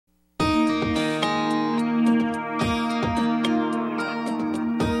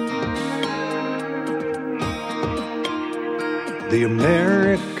The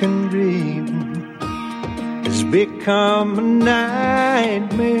American dream has become a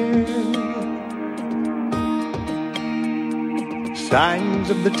nightmare. Signs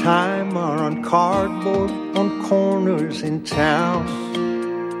of the time are on cardboard on corners in town.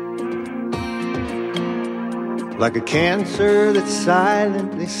 Like a cancer that's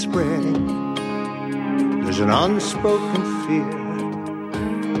silently spreading, there's an unspoken fear.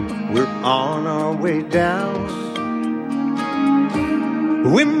 We're on our way down.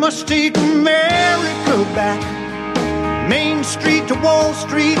 We must take America back, Main Street to Wall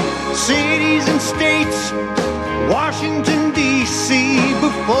Street, cities and states, Washington, D.C.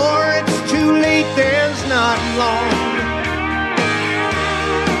 Before it's too late, there's not long.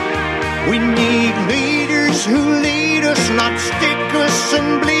 We need leaders who lead us, not stick us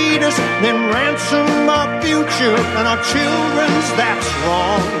and bleed us, then ransom our future and our children's, that's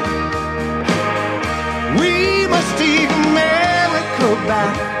wrong. We must take America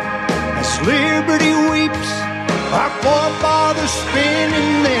back as liberty weeps, our forefathers spin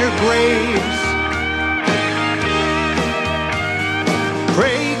in their graves.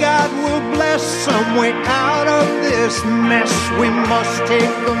 Pray God will bless some way out of this mess. We must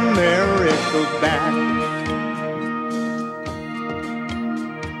take America back.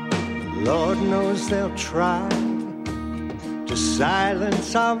 Lord knows they'll try to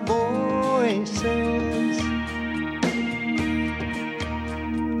silence our voices.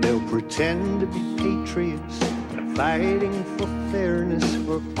 They'll pretend to be patriots, fighting for fairness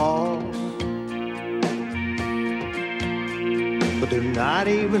for all. But they're not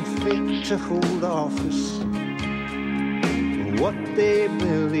even fit to hold office. What they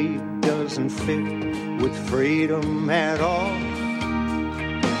believe doesn't fit with freedom at all.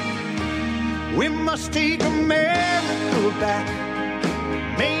 We must take America back,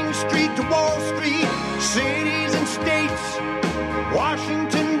 Main Street to Wall Street, cities and states,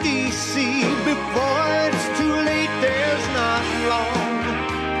 Washington, D.C. Before it's too late, there's not long.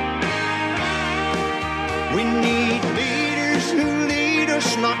 We need leaders who lead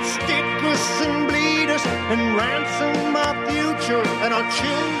us, not stick us and bleed us, and ransom our future and our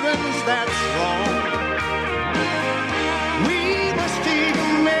children's, that's wrong. We must take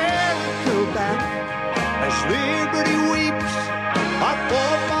America back as liberty weeps, our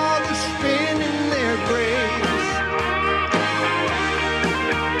forefathers spin in their graves.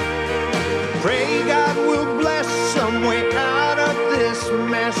 Pray God will bless some way out of this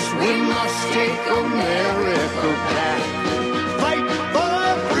mess. We must take America back. Fight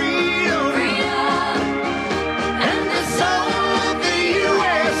for freedom, and the soul of the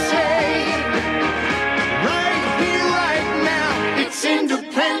USA. Right here, right now, it's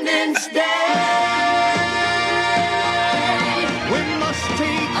Independence Day. We must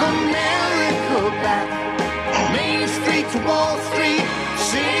take America back. Main Street to Wall Street,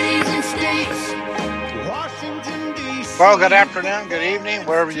 cities and states, Washington, D.C. Well, good afternoon, good evening,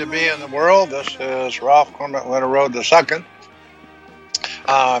 wherever you be in the world. This is Ralph Cornett Winter Road II.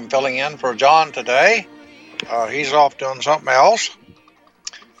 I'm filling in for John today. He's off doing something else.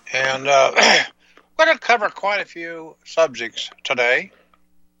 And we're going to cover quite a few subjects today.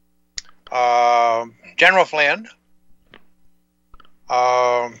 General Flynn,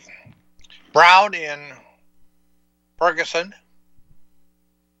 Brown in Ferguson,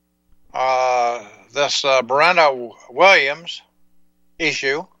 this Brenda Williams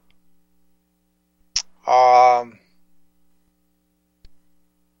issue. I'm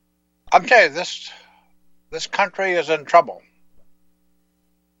telling you, this country is in trouble.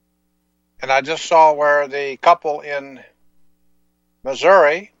 And I just saw where the couple in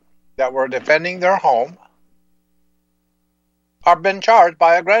Missouri that were defending their home are being charged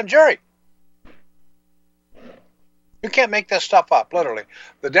by a grand jury. You can't make this stuff up, literally.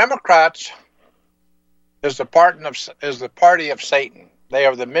 The Democrats is the party of Satan. They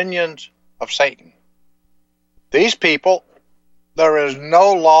are the minions of Satan. These people, there is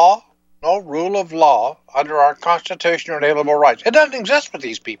no law, no rule of law under our Constitution or inalienable rights. It doesn't exist for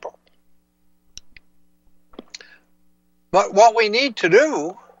these people. But what we need to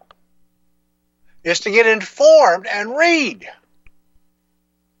do is to get informed and read.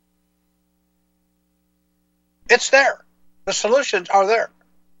 It's there. The solutions are there.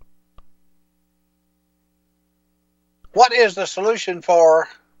 What is the solution for,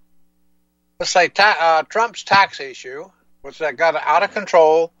 let's say, Trump's tax issue, which got out of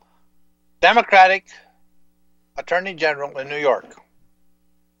control, Democratic Attorney General in New York?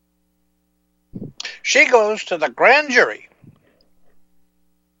 She goes to the grand jury.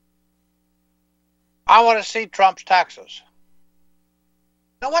 I want to see Trump's taxes.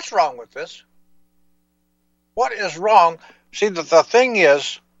 Now, what's wrong with this? What is wrong See, the thing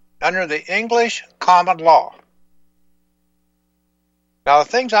is, under the English common law. Now, the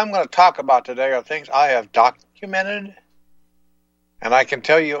things I'm going to talk about today are things I have documented, and I can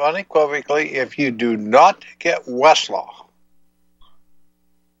tell you unequivocally, if you do not get Westlaw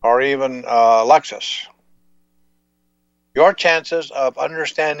or even Lexis, your chances of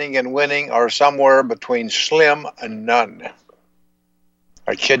understanding and winning are somewhere between slim and none.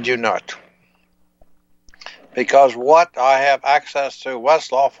 I kid you not. Because what I have access to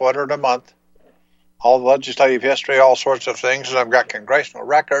Westlaw, $400 a month, all the legislative history, all sorts of things, and I've got congressional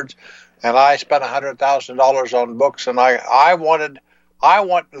records, and I spent $100,000 on books, and I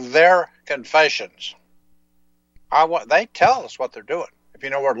want their confessions. They tell us what they're doing, if you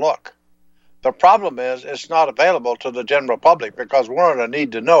know where to look. The problem is it's not available to the general public because we're in a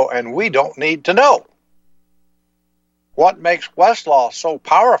need to know, and we don't need to know. What makes Westlaw so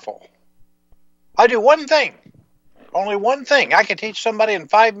powerful? I do one thing, only one thing. I can teach somebody in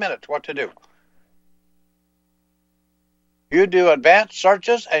 5 minutes what to do. You do advanced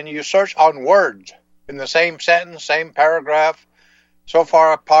searches, and you search on words in the same sentence, same paragraph, so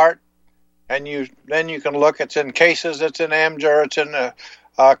far apart, and then you can look. It's in cases, it's in Amjur, it's in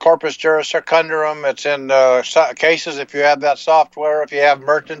Corpus Juris Secundarum, it's in cases if you have that software. If you have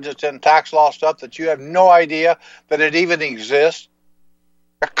merchants, it's in tax law stuff that you have no idea that it even exists.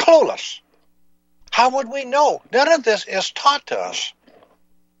 They're clueless. How would we know? None of this is taught to us.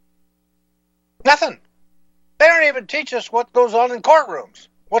 Nothing. They don't even teach us what goes on in courtrooms,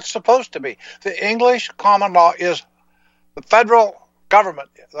 what's supposed to be. The English common law is the federal government,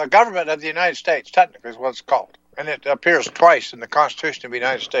 the government of the United States, technically is what it's called. And it appears twice in the Constitution of the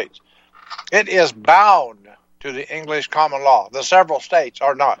United States. It is bound to the English common law. The several states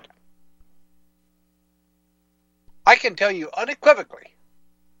are not. I can tell you unequivocally,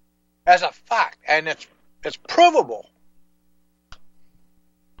 as a fact, and it's provable.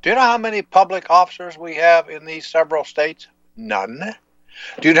 Do you know how many public officers we have in these several states? None.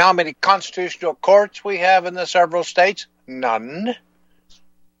 Do you know how many constitutional courts we have in the several states? None.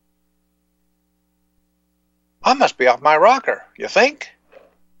 I must be off my rocker, you think?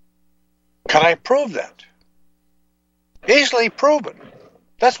 Can I prove that? Easily proven.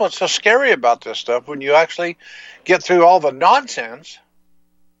 That's what's so scary about this stuff, when you actually get through all the nonsense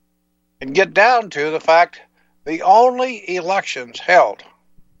and get down to the fact the only elections held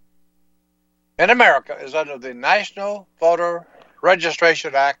in America is under the National Voter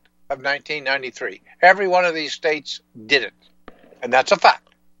Registration Act of 1993. Every one of these states did it, and that's a fact.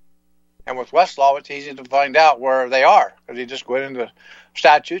 And with Westlaw, it's easy to find out where they are, because you just go into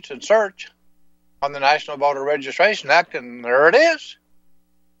statutes and search on the National Voter Registration Act, and there it is.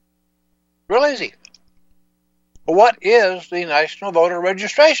 Real easy. But what is the National Voter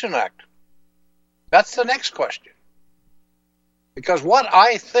Registration Act? That's the next question. Because what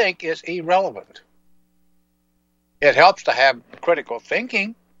I think is irrelevant. It helps to have critical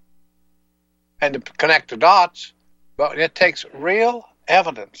thinking and to connect the dots, but it takes real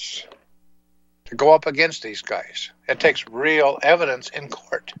evidence to go up against these guys. It takes real evidence in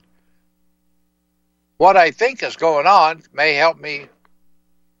court. What I think is going on may help me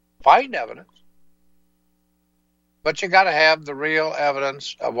find evidence, but you got to have the real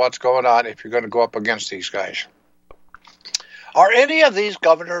evidence of what's going on if you're going to go up against these guys. Are any of these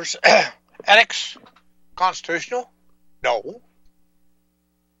governors' edicts constitutional? No.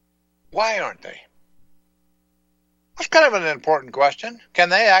 Why aren't they? That's kind of an important question. Can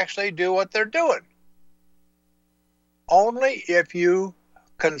they actually do what they're doing? Only if you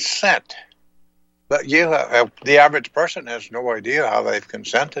consent. But the average person has no idea how they've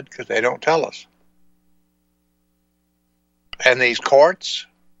consented because they don't tell us. And these courts,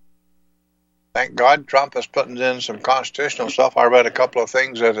 thank God Trump is putting in some constitutional stuff. I read a couple of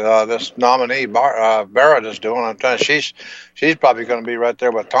things that this nominee, Barrett, is doing. I'm telling you, she's probably going to be right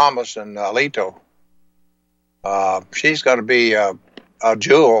there with Thomas and Alito. She's going to be a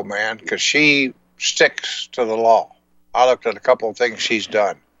jewel, man, because she sticks to the law. I looked at a couple of things she's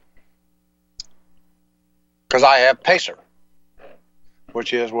done. Because I have PACER,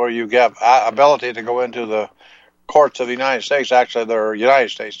 which is where you get ability to go into the courts of the United States. Actually, they're United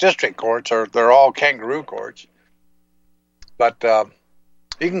States district courts, or they're all kangaroo courts. But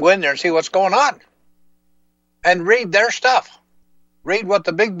you can go in there and see what's going on and read their stuff. Read what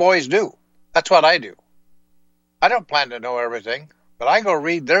the big boys do. That's what I do. I don't plan to know everything, but I go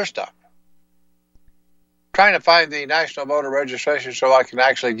read their stuff. Trying to find the National Voter Registration so I can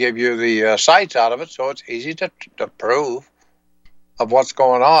actually give you the sites out of it, so it's easy to prove of what's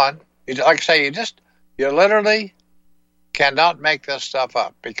going on. Like I say, you literally cannot make this stuff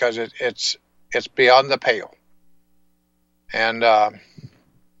up because it's beyond the pale. And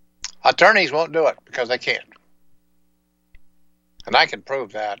attorneys won't do it because they can't. And I can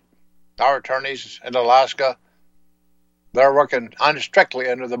prove that. Our attorneys in Alaska, they're working strictly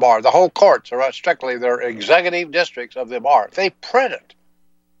under the bar. The whole courts are strictly their executive districts of the bar. They print it.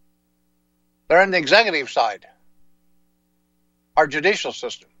 They're in the executive side. Our judicial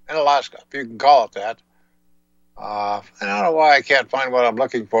system in Alaska, if you can call it that. I don't know why I can't find what I'm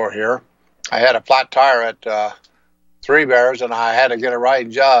looking for here. I had a flat tire at Three Bears, and I had to get a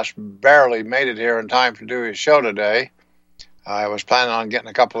ride. Josh barely made it here in time to do his show today. I was planning on getting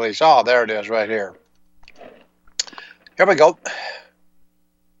a couple of these. Oh, there it is right here. Here we go.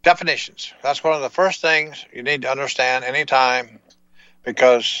 Definitions. That's one of the first things you need to understand anytime,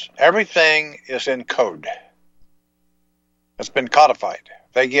 because everything is in code. It's been codified.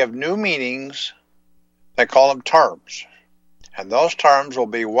 They give new meanings. They call them terms. And those terms will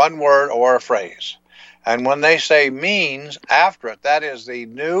be one word or a phrase. And when they say means after it, that is the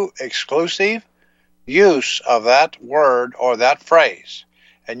new exclusive use of that word or that phrase.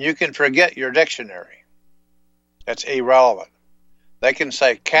 And you can forget your dictionary. It's irrelevant. They can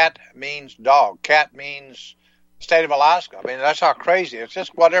say cat means dog. Cat means state of Alaska. I mean, that's how crazy. It's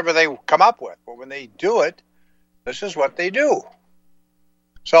just whatever they come up with. But when they do it, this is what they do.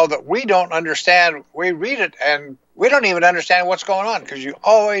 So that we don't understand, we read it and we don't even understand what's going on, because you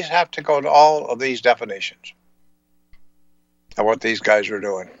always have to go to all of these definitions of what these guys are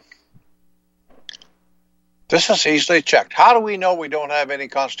doing. This is easily checked. How do we know we don't have any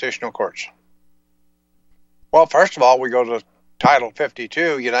constitutional courts? Well, first of all, we go to Title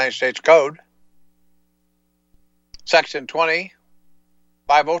 52, United States Code, Section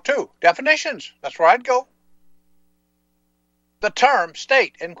 20502, definitions. That's where I'd go. The term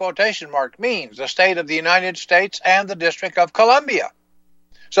state, in quotation mark, means the state of the United States and the District of Columbia.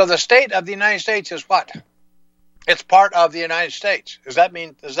 So the state of the United States is what? It's part of the United States. Is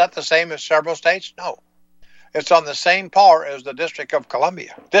that the same as several states? No. It's on the same par as the District of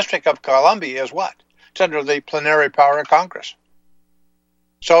Columbia. District of Columbia is what? It's under the plenary power of Congress.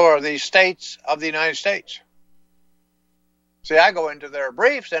 So are the states of the United States. See, I go into their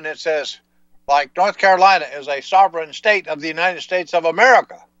briefs and it says, like, North Carolina is a sovereign state of the United States of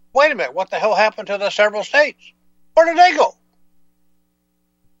America. Wait a minute, what the hell happened to the several states? Where did they go?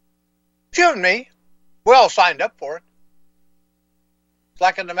 You and me, we all signed up for it. It's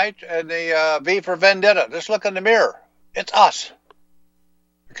like in the V for Vendetta. Just look in the mirror. It's us.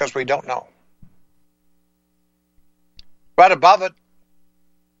 Because we don't know. Right above it,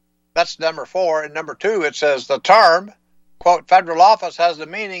 that's number 4. And number 2, it says the term, quote, federal office has the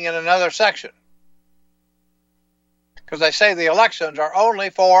meaning in another section. Because they say the elections are only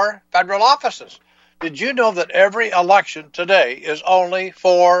for federal offices. Did you know that every election today is only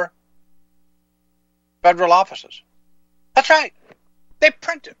for federal offices? That's right. They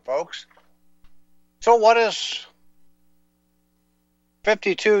print it, folks. So what is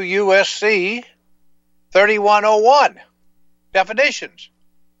 52 USC 3101? Definitions.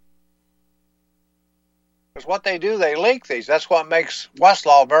 Because what they do, they link these. That's what makes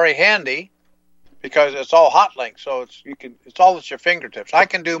Westlaw very handy, because it's all hot links. So it's all at your fingertips. I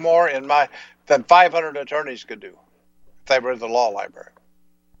can do more than 500 attorneys could do if they were in the law library.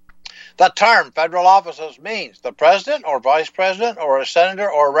 The term federal offices means the president or vice president or a senator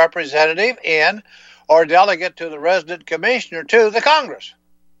or representative in or delegate to the resident commissioner to the Congress.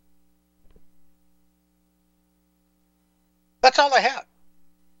 That's all they have.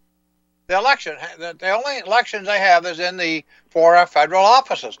 The only elections they have is for federal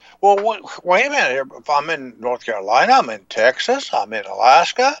offices. Well, wait a minute. If I'm in North Carolina, I'm in Texas, I'm in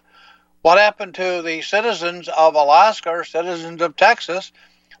Alaska. What happened to the citizens of Alaska or citizens of Texas?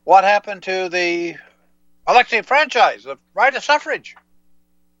 What happened to the elective franchise, the right of suffrage?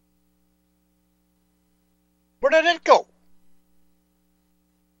 Where did it go?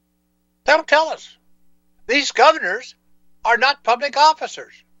 They don't tell us. These governors are not public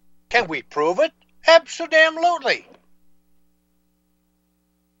officers. Can we prove it? Absolutely.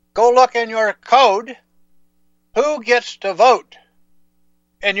 Go look in your code. Who gets to vote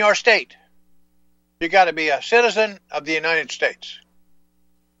in your state? You got to be a citizen of the United States.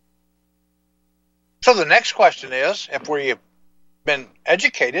 So the next question is, if we've been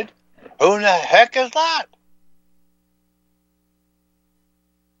educated, who in the heck is that?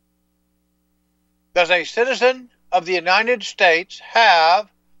 Does a citizen of the United States have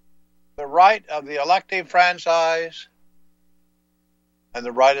the right of the elective franchise and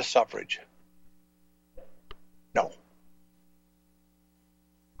the right of suffrage? No.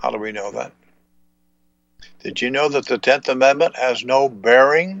 How do we know that? Did you know that the 10th Amendment has no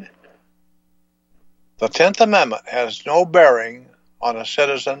bearing The 10th Amendment has no bearing on a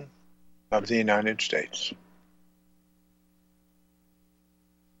citizen of the United States.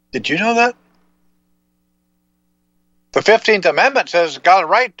 Did you know that? The 15th Amendment says got a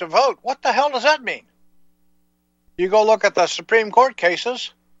right to vote. What the hell does that mean? You go look at the Supreme Court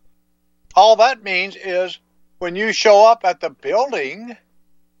cases. All that means is when you show up at the building,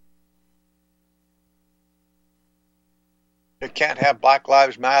 you can't have Black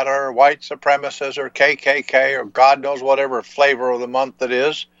Lives Matter, white supremacists, or KKK, or God knows whatever flavor of the month it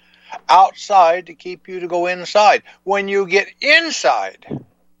is, outside to keep you to go inside. When you get inside,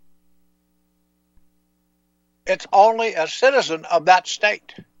 it's only a citizen of that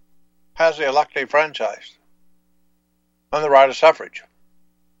state has the elective franchise and the right of suffrage.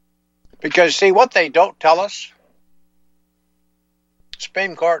 Because, see, what they don't tell us,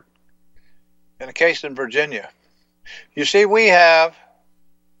 Supreme Court, in a case in Virginia, you see, we have,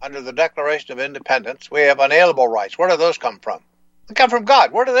 under the Declaration of Independence, we have unalienable rights. Where do those come from? They come from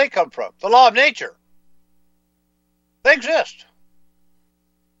God. Where do they come from? The law of nature. They exist.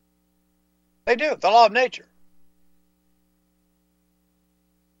 They do, the law of nature.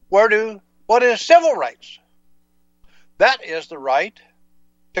 What is civil rights? That is the right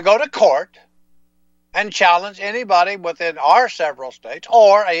to go to court and challenge anybody within our several states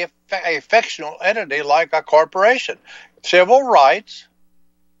or a fictional entity like a corporation. Civil rights,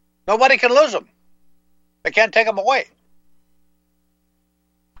 nobody can lose them. They can't take them away.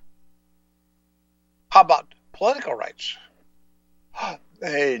 How about political rights?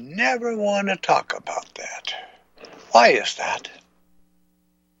 They never want to talk about that. Why is that?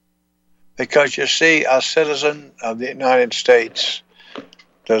 Because you see, a citizen of the United States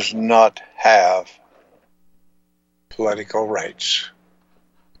does not have political rights.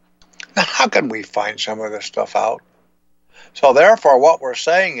 Now, how can we find some of this stuff out? So therefore, what we're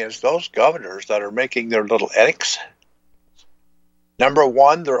saying is those governors that are making their little edicts, number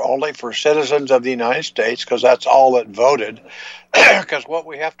one, they're only for citizens of the United States because that's all that voted. Because what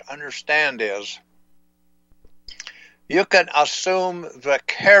we have to understand is you can assume the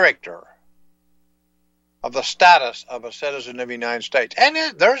character of the status of a citizen of the United States. And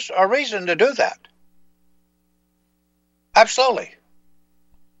there's a reason to do that. Absolutely.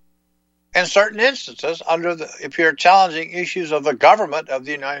 In certain instances, if you're challenging issues of the government of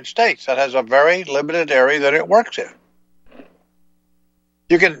the United States, that has a very limited area that it works in.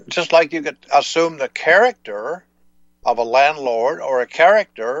 You can, just like you could assume the character of a landlord or a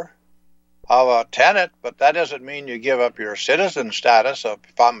character of a tenant, but that doesn't mean you give up your citizen status. If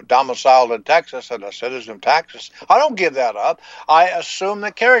I'm domiciled in Texas and a citizen of Texas, I don't give that up. I assume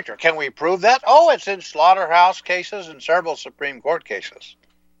the character. Can we prove that? Oh, it's in slaughterhouse cases and several Supreme Court cases.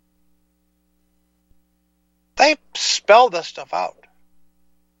 They spell this stuff out,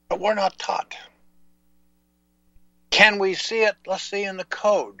 but we're not taught. Can we see it? Let's see in the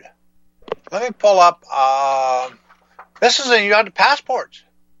code. Let me pull up. This is on passports.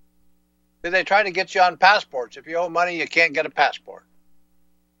 Did they try to get you on passports? If you owe money, you can't get a passport.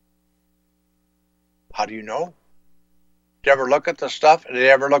 How do you know? Did you ever look at the stuff? Did you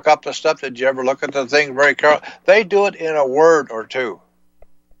ever look up the stuff? Did you ever look at the thing very carefully? They do it in a word or two.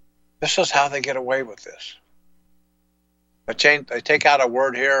 This is how they get away with this. They take out a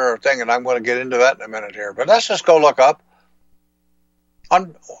word here or a thing, and I'm going to get into that in a minute here. But let's just go look up.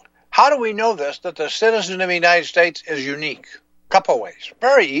 How do we know this, that the citizen of the United States is unique? Couple ways.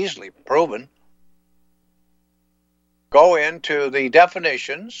 Very easily proven. Go into the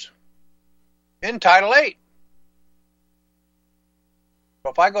definitions in Title 8.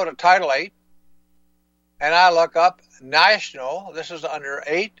 So if I go to Title 8 and I look up national, this is under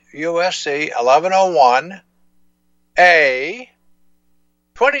 8 USC 1101 A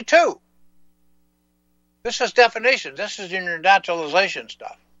 22. This is definitions. This is in your naturalization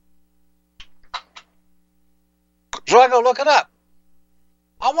stuff. So I go look it up.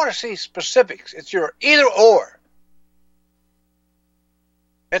 I want to see specifics. It's your either or.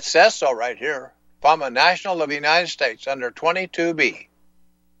 It says so right here. If I'm a national of the United States under 22B,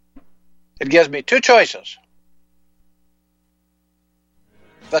 it gives me two choices.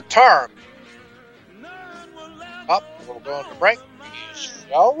 The term. We'll go on to break.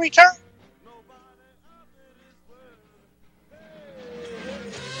 Shall return.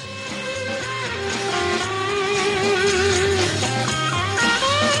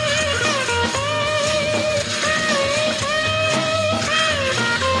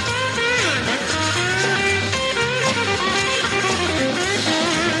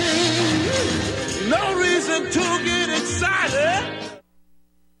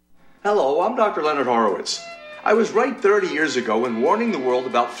 Hello, I'm Dr. Leonard Horowitz. I was right 30 years ago in warning the world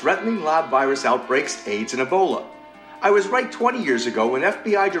about threatening lab virus outbreaks, AIDS, and Ebola. I was right 20 years ago when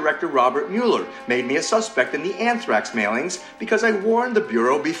FBI Director Robert Mueller made me a suspect in the anthrax mailings because I warned the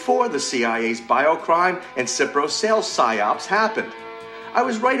Bureau before the CIA's biocrime and Cipro sales psyops happened. I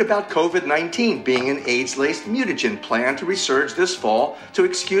was right about COVID-19 being an AIDS-laced mutagen planned to resurge this fall to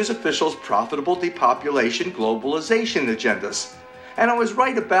excuse officials' profitable depopulation globalization agendas. And I was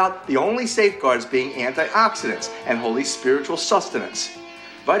right about the only safeguards being antioxidants and holy spiritual sustenance.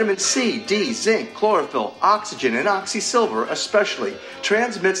 Vitamin C, D, zinc, chlorophyll, oxygen, and oxysilver especially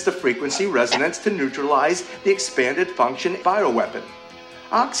transmits the frequency resonance to neutralize the expanded function bioweapon.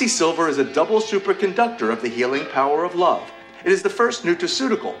 Oxysilver is a double superconductor of the healing power of love. It is the first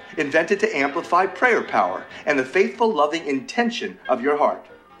nutraceutical invented to amplify prayer power and the faithful, loving intention of your heart.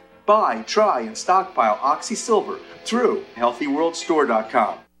 Buy, try, and stockpile Oxysilver through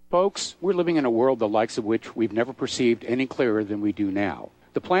HealthyWorldStore.com. Folks, we're living in a world the likes of which we've never perceived any clearer than we do now.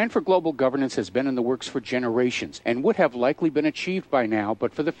 The plan for global governance has been in the works for generations and would have likely been achieved by now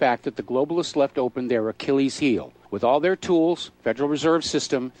but for the fact that the globalists left open their Achilles heel. With all their tools, Federal Reserve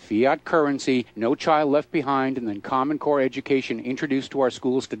System, fiat currency, no child left behind, and then Common Core education introduced to our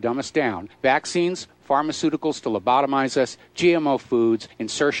schools to dumb us down, vaccines, pharmaceuticals to lobotomize us, GMO foods,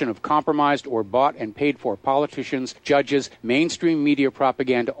 insertion of compromised or bought and paid for politicians, judges, mainstream media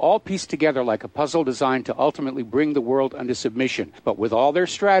propaganda, all pieced together like a puzzle designed to ultimately bring the world under submission. But with all their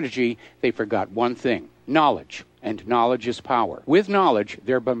strategy, they forgot one thing: knowledge. And knowledge is power. With knowledge,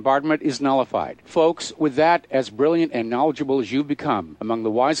 their bombardment is nullified. Folks, with that, as brilliant and knowledgeable as you've become, among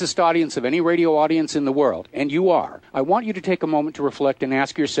the wisest audience of any radio audience in the world, and you are, I want you to take a moment to reflect and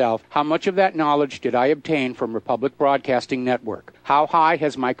ask yourself, how much of that knowledge did I obtain from Republic Broadcasting Network? How high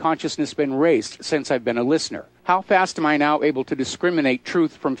has my consciousness been raised since I've been a listener? How fast am I now able to discriminate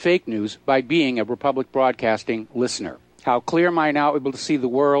truth from fake news by being a Republic Broadcasting listener? How clear am I now able to see the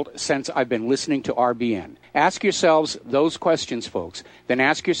world since I've been listening to RBN? Ask yourselves those questions, folks. Then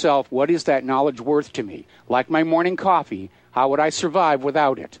ask yourself, what is that knowledge worth to me? Like my morning coffee, how would I survive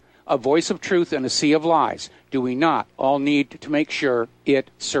without it? A voice of truth in a sea of lies. Do we not all need to make sure it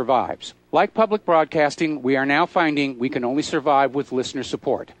survives? Like public broadcasting, we are now finding we can only survive with listener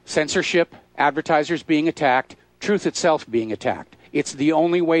support. Censorship, advertisers being attacked, truth itself being attacked. It's the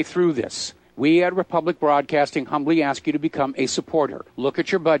only way through this. We at Republic Broadcasting humbly ask you to become a supporter. Look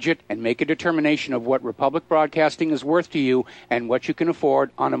at your budget and make a determination of what Republic Broadcasting is worth to you and what you can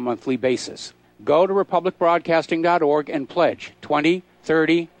afford on a monthly basis. Go to republicbroadcasting.org and pledge $20,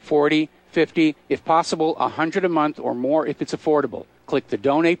 $30, $40, $50, if possible, $100 a month or more if it's affordable. Click the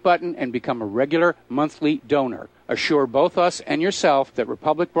donate button and become a regular monthly donor. Assure both us and yourself that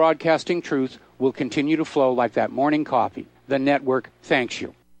Republic Broadcasting truth will continue to flow like that morning coffee. The network thanks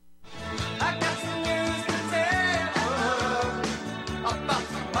you.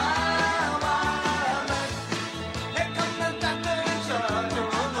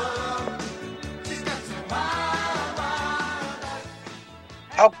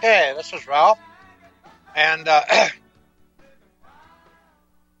 Okay, this is Ralph, and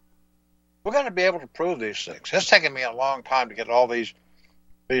we're going to be able to prove these things. It's taken me a long time to get all these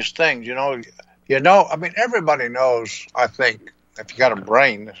things. You know. I mean, everybody knows. I think if you got a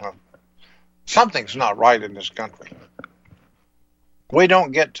brain, something's not right in this country. We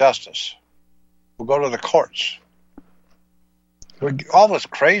don't get justice. We'll go to the courts. All this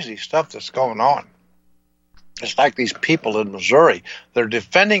crazy stuff that's going on. It's like these people in Missouri. They're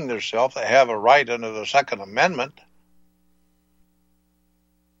defending themselves. They have a right under the Second Amendment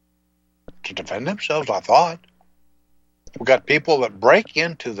to defend themselves, I thought. We've got people that break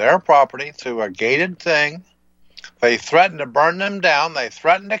into their property through a gated thing. They threaten to burn them down. They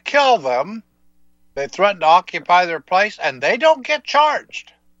threaten to kill them. They threaten to occupy their place, and they don't get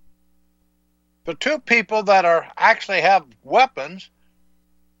charged. The two people that actually have weapons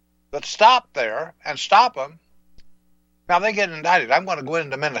that stop there and stop them, now they get indicted. I'm going to go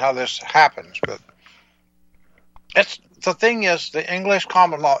into a minute how this happens, but the thing is, the English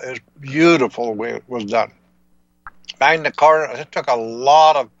common law is beautiful the way it was done. Magna Carta, it took a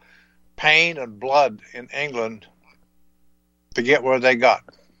lot of pain and blood in England to get where they got.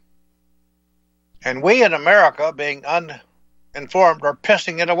 And we in America, being uninformed, are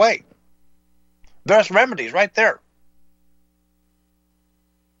pissing it away. There's remedies right there.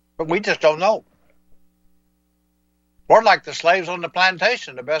 But we just don't know. We're like the slaves on the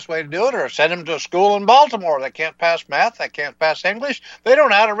plantation. The best way to do it is send them to a school in Baltimore. They can't pass math. They can't pass English. They don't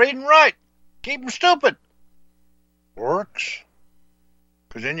know how to read and write. Keep them stupid. Works.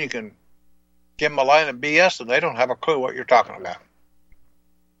 Because then you can give them a line of BS and they don't have a clue what you're talking about.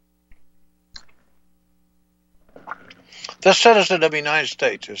 The citizen of the United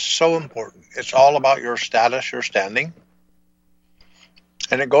States is so important. It's all about your status, your standing.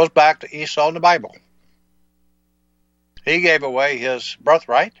 And it goes back to Esau in the Bible. He gave away his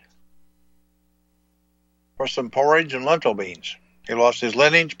birthright for some porridge and lentil beans. He lost his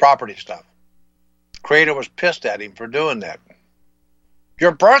lineage, property stuff. The Creator was pissed at him for doing that.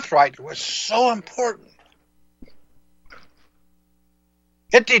 Your birthright was so important.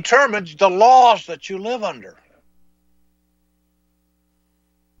 It determines the laws that you live under.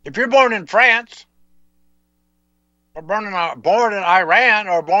 If you're born in France, or born in Iran,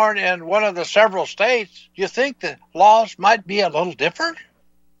 or born in one of the several states, you think the laws might be a little different?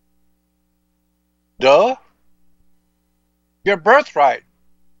 Duh. Your birthright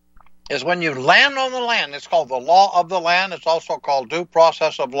is when you land on the land. It's called the law of the land. It's also called due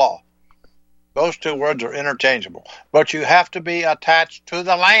process of law. Those two words are interchangeable. But you have to be attached to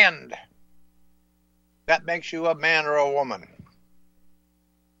the land. That makes you a man or a woman.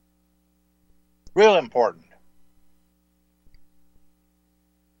 Real important.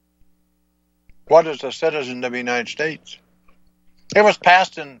 What is a citizen of the United States? It was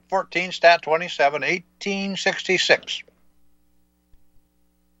passed in 14 Stat 27, 1866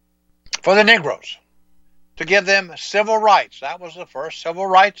 for the Negroes to give them civil rights. That was the first Civil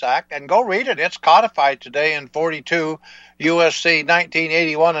Rights Act. And go read it. It's codified today in 42 U.S.C.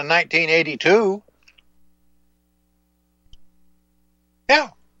 1981 and 1982. Yeah.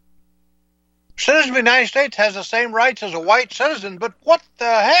 Citizen of the United States has the same rights as a white citizen, but what the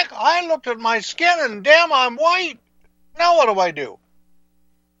heck? I looked at my skin and damn, I'm white. Now what do I do?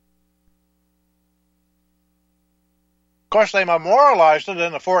 Of course, they memorialized it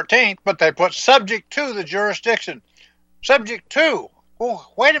in the 14th, but they put subject to the jurisdiction. Subject to.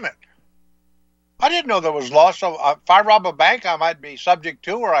 Oh, wait a minute. I didn't know there was law, so if I rob a bank, I might be subject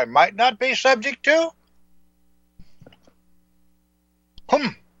to, or I might not be subject to.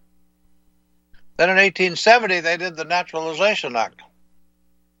 Then in 1870, they did the Naturalization Act.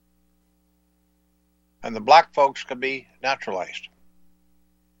 And the black folks could be naturalized.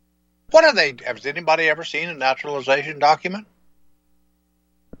 What are they? Has anybody ever seen a naturalization document?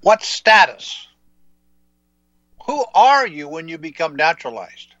 What status? Who are you when you become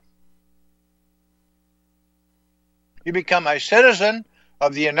naturalized? You become a citizen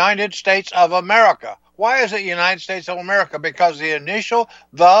of the United States of America. Why is it United States of America? Because the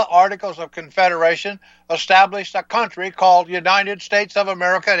Articles of Confederation established a country called United States of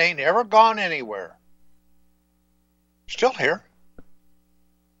America. It ain't ever gone anywhere. Still here.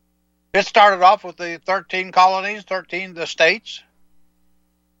 It started off with the 13 colonies, the states.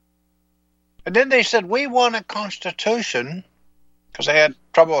 And then they said, we want a constitution, because they had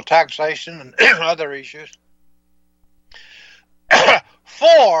trouble with taxation and other issues,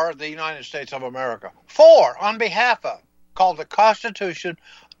 for the United States of America. On behalf of, called the Constitution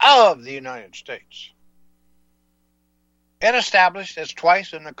of the United States. It established, as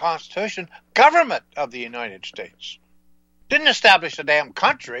twice in the Constitution, government of the United States. Didn't establish a damn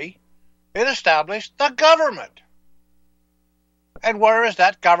country. It established the government. And where is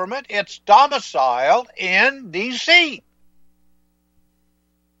that government? It's domiciled in D.C.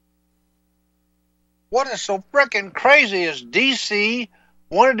 What is so frickin' crazy is D.C.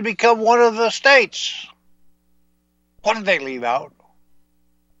 wanted to become one of the states. What did they leave out?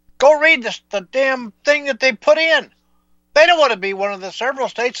 Go read the damn thing that they put in. They don't want to be one of the several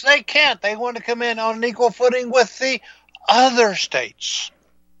states. They can't. They want to come in on an equal footing with the other states.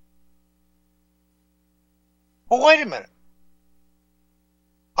 Well, wait a minute.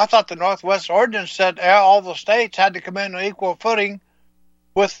 I thought the Northwest Ordinance said all the states had to come in on equal footing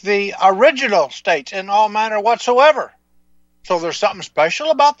with the original states in all manner whatsoever. So there's something special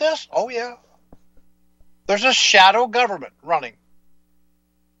about this? Oh, yeah. There's a shadow government running.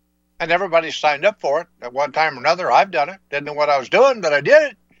 And everybody signed up for it at one time or another. I've done it. Didn't know what I was doing, but I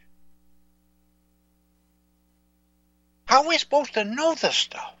did it. How are we supposed to know this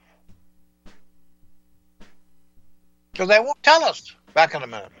stuff? Because they won't tell us. Back in a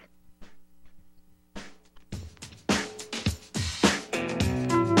minute.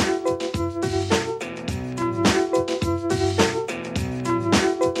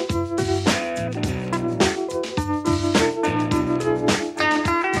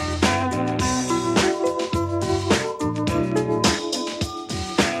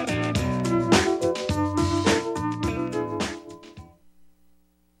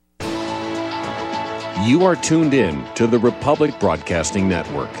 You are tuned in to the Republic Broadcasting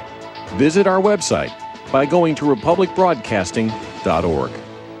Network. Visit our website by going to republicbroadcasting.org.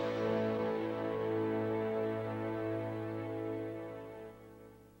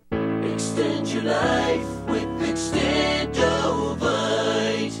 Extend your life with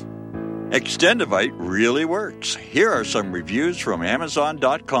Extendovite. Extendovite really works. Here are some reviews from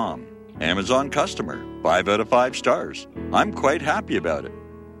Amazon.com. Amazon customer, 5 out of 5 stars. I'm quite happy about it.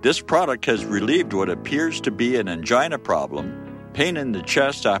 This product has relieved what appears to be an angina problem, pain in the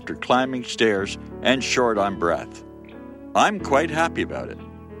chest after climbing stairs, and short on breath. I'm quite happy about it.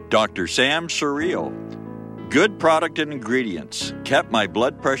 Dr. Sam Surreal. Good product and ingredients. Kept my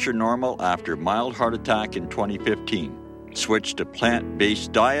blood pressure normal after mild heart attack in 2015. Switched to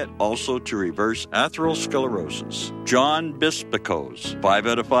plant-based diet also to reverse atherosclerosis. John Bispicos, 5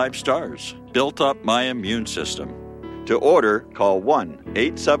 out of 5 stars. Built up my immune system. To order, call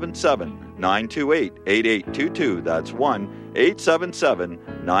 1-877-928-8822. That's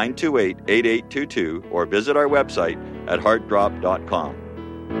 1-877-928-8822. Or visit our website at heartdrop.com.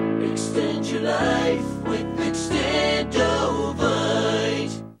 Extend your life with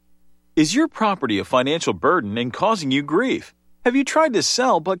Extendovite. Is your property a financial burden and causing you grief? Have you tried to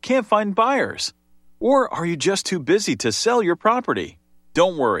sell but can't find buyers? Or are you just too busy to sell your property?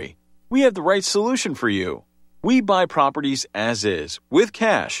 Don't worry. We have the right solution for you. We buy properties as is, with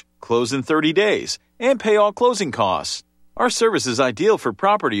cash, close in 30 days, and pay all closing costs. Our service is ideal for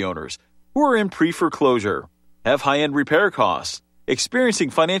property owners who are in pre-foreclosure, have high-end repair costs,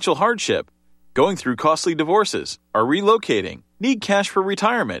 experiencing financial hardship, going through costly divorces, are relocating, need cash for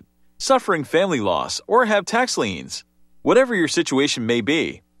retirement, suffering family loss, or have tax liens. Whatever your situation may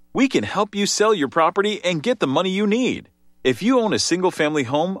be, we can help you sell your property and get the money you need. If you own a single-family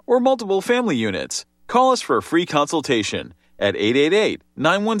home or multiple family units, call us for a free consultation at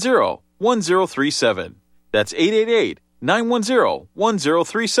 888-910-1037. That's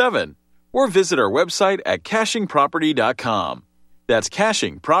 888-910-1037. Or visit our website at cashingproperty.com. That's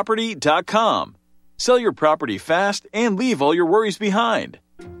cashingproperty.com. Sell your property fast and leave all your worries behind.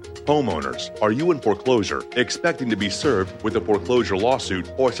 Homeowners, are you in foreclosure, expecting to be served with a foreclosure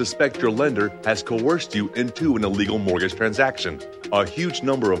lawsuit, or suspect your lender has coerced you into an illegal mortgage transaction? A huge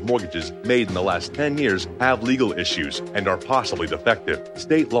number of mortgages made in the last 10 years have legal issues and are possibly defective.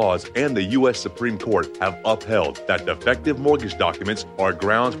 State laws and the U.S. Supreme Court have upheld that defective mortgage documents are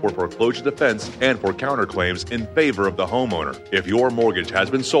grounds for foreclosure defense and for counterclaims in favor of the homeowner. If your mortgage has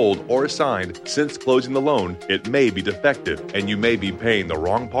been sold or assigned since closing the loan, it may be defective and you may be paying the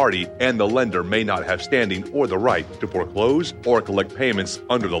wrong party, and the lender may not have standing or the right to foreclose or collect payments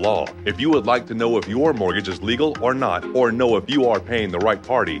under the law. If you would like to know if your mortgage is legal or not, or know if you are paying the right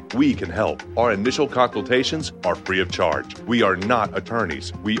party, we can help. Our initial consultations are free of charge. We are not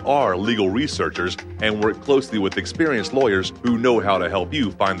attorneys. We are legal researchers and work closely with experienced lawyers who know how to help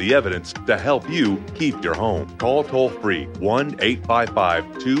you find the evidence to help you keep your home. Call toll-free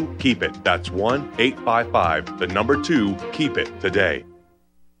 1-855-2-KEEP-IT. That's 1-855-2-KEEP-IT today.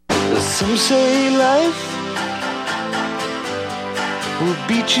 Some say life will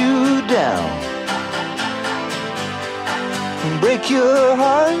beat you down, break your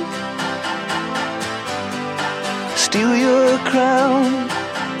heart, steal your crown.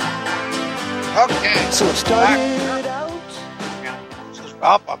 Okay. So it started out. This is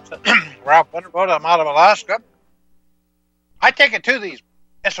Ralph. Ralph Winterboat. I'm out of Alaska. I take it to these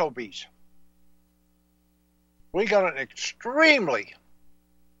SOBs. We got an extremely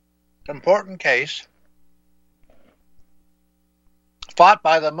important case fought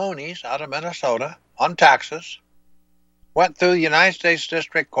by the Moonies out of Minnesota on taxes. Went through the United States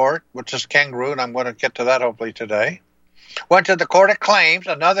District Court, which is kangaroo, and I'm going to get to that hopefully today. Went to the Court of Claims,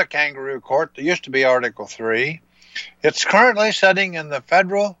 another kangaroo court that used to be Article 3. It's currently sitting in the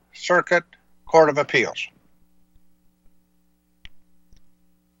Federal Circuit Court of Appeals.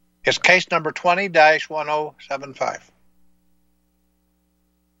 It's case number 20-1075.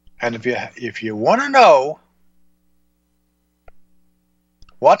 And if you want to know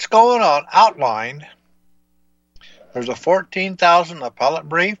what's going on outlined, there's a 14,000 appellate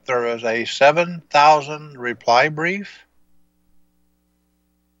brief. There is a 7,000 reply brief.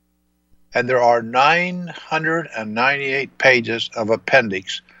 And there are 998 pages of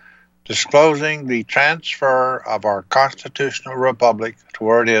appendix disclosing the transfer of our constitutional republic to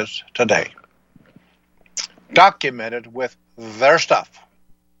where it is today. Documented with their stuff.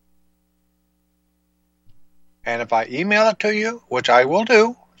 And if I email it to you, which I will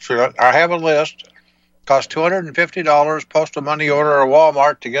do, so I have a list, costs $250, post a money order or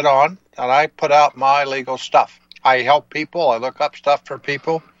Walmart to get on, and I put out my legal stuff. I help people. I look up stuff for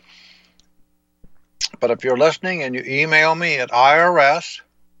people. But if you're listening and you email me at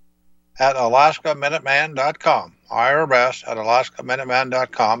irs@alaskaminuteman.com,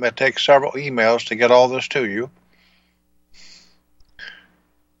 irs@alaskaminuteman.com, it takes several emails to get all this to you.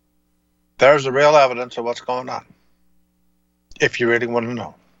 There's the real evidence of what's going on, if you really want to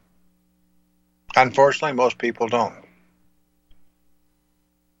know. Unfortunately, most people don't.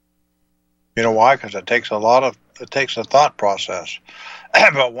 You know why? Because it takes a thought process.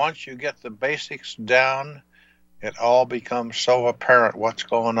 But once you get the basics down, it all becomes so apparent what's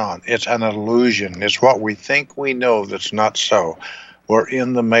going on. It's an illusion. It's what we think we know that's not so. We're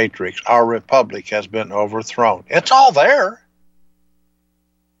in the matrix. Our republic has been overthrown. It's all there.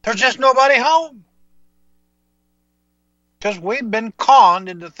 There's just nobody home. Because we've been conned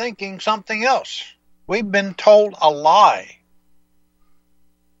into thinking something else. We've been told a lie.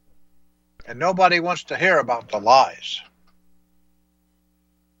 And nobody wants to hear about the lies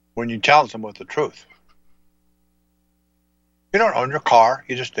when you challenge them with the truth. You don't own your car.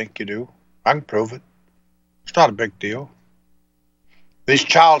 You just think you do. I can prove it. It's not a big deal. These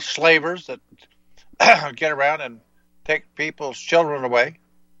child slavers that get around and take people's children away.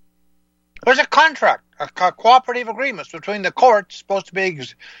 There's a contract, a cooperative agreement between the courts, supposed to be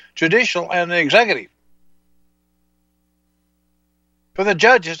judicial, and the executive. For the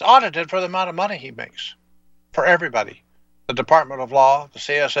judge is audited for the amount of money he makes. For everybody. The Department of Law, the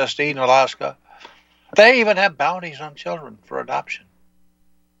CSSD in Alaska. They even have bounties on children for adoption.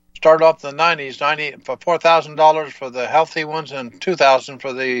 Started off in the 90s, for $4,000 for the healthy ones and $2,000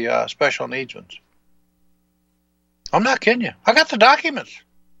 for the special needs ones. I'm not kidding you. I got the documents.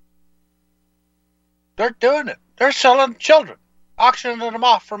 They're doing it. They're selling children, auctioning them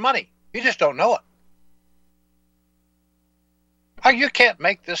off for money. You just don't know it. You can't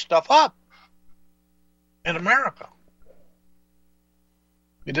make this stuff up in America.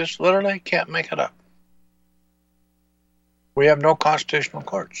 You just literally can't make it up. We have no constitutional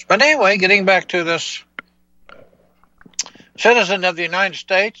courts. But anyway, getting back to this citizen of the United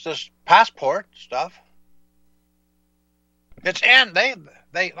States, this passport stuff, it's in. They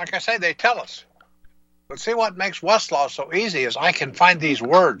like I say, they tell us. But see what makes Westlaw so easy is I can find these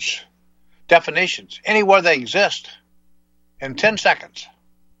words, definitions, anywhere they exist in 10 seconds.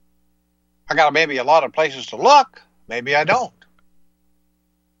 I got maybe a lot of places to look. Maybe I don't.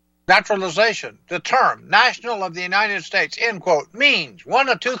 Naturalization, the term national of the United States, end quote, means one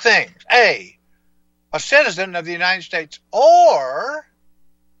of two things. A citizen of the United States, or,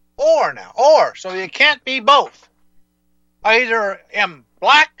 so you can't be both. I either am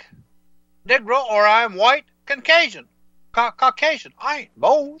black, Negro, or I'm white, Caucasian. I ain't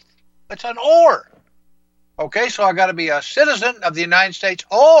both. It's an or. Okay, so I got to be a citizen of the United States,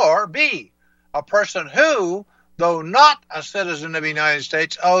 or B, a person who, though not a citizen of the United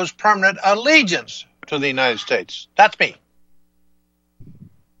States, owes permanent allegiance to the United States. That's me.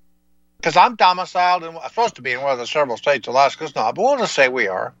 Because I'm domiciled, I'm supposed to be in one of the several states. Alaska's not, but we'll just say we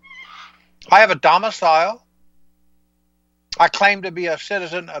are. I have a domicile. I claim to be a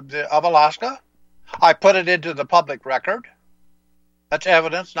citizen of Alaska. I put it into the public record. That's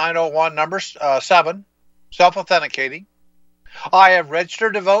evidence, 901 number 7, self-authenticating. I have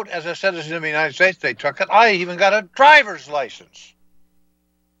registered to vote as a citizen of the United States. They took it. I even got a driver's license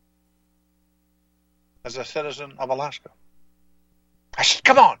as a citizen of Alaska. I said,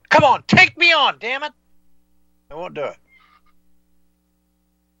 come on, take me on, damn it. They won't do it.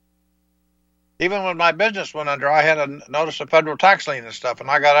 Even when my business went under, I had a notice of federal tax lien and stuff,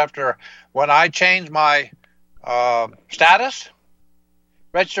 and I got after when I changed my status,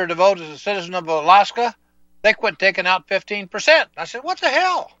 registered to vote as a citizen of Alaska, they quit taking out 15%. I said, what the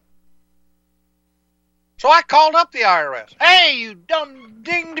hell? So I called up the IRS. Hey, you dumb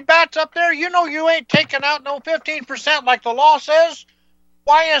dingbats up there, you know you ain't taking out no 15% like the law says.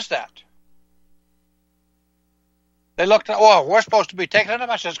 Why is that? They looked at, well, we're supposed to be taking it up.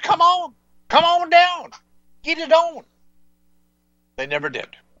 I says, come on down. Get it on. They never did.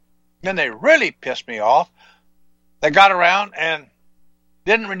 Then they really pissed me off. They got around and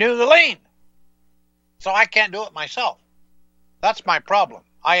didn't renew the lien. So I can't do it myself. That's my problem.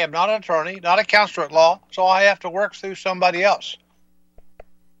 I am not an attorney, not a counselor at law, so I have to work through somebody else.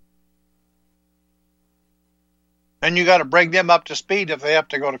 And you got to bring them up to speed if they have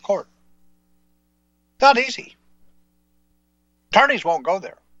to go to court. Not easy. Attorneys won't go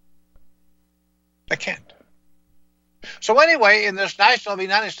there. They can't. So anyway, in this national of the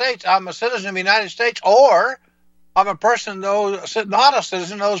United States, I'm a citizen of the United States, or I'm a person, though not a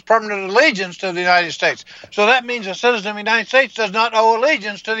citizen, owes permanent allegiance to the United States. So that means a citizen of the United States does not owe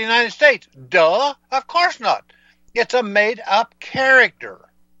allegiance to the United States. Duh, of course not. It's a made-up character.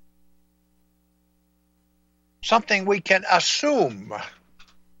 Something we can assume.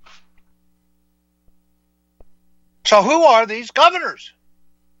 So who are these governors?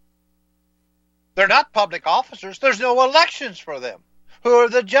 They're not public officers. There's no elections for them. Who are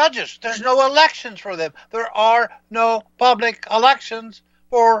the judges? There's no elections for them. There are no public elections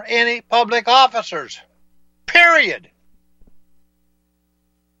for any public officers. Period.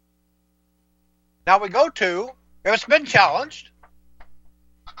 Now we go to, it's been challenged,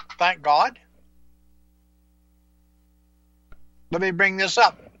 thank God. Let me bring this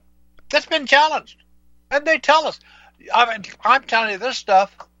up. It's been challenged. And they tell us, I'm telling you this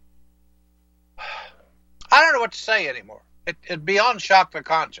stuff, I don't know what to say anymore. It beyond shock the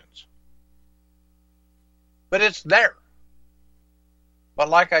conscience. But it's there. But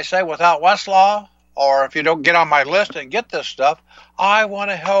like I say, without Westlaw, or if you don't get on my list and get this stuff, I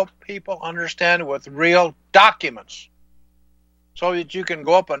want to help people understand with real documents so that you can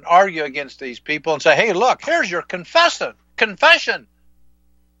go up and argue against these people and say, hey, look, here's your confession.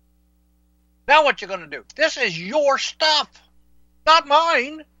 Now what you going to do? This is your stuff, not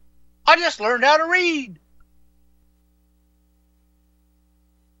mine. I just learned how to read.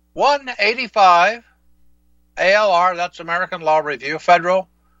 185 ALR, that's American Law Review, Federal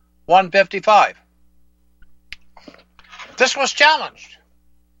 155. This was challenged.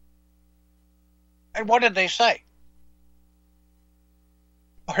 And what did they say?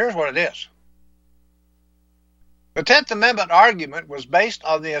 Well, here's what it is. The 10th Amendment argument was based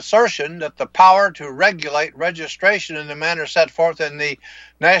on the assertion that the power to regulate registration in the manner set forth in the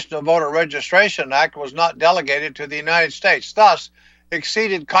National Voter Registration Act was not delegated to the United States, thus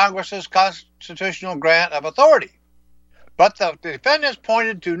exceeded Congress's constitutional grant of authority. But the defendants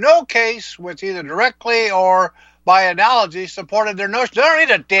pointed to no case which either directly or by analogy supported their notion. They don't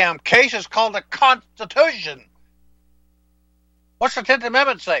need a damn case. It's called a Constitution. What's the 10th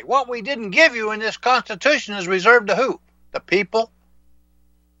Amendment say? What we didn't give you in this Constitution is reserved to who? The people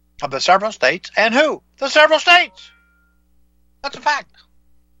of the several states. And who? The several states. That's a fact.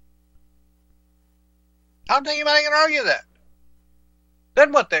 I don't think anybody can argue that.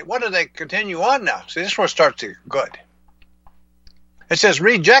 Then what do they continue on now? See, this is where it starts to get good. It says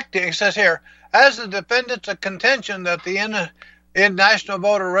rejecting, it says here, as the defendants a contention that the National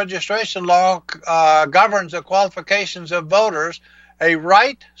Voter Registration Law governs the qualifications of voters, a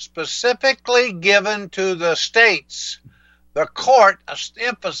right specifically given to the states. The court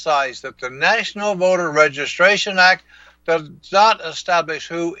emphasized that the National Voter Registration Act does not establish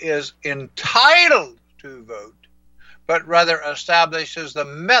who is entitled to vote, but rather establishes the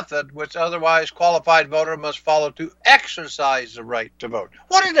method which otherwise qualified voter must follow to exercise the right to vote.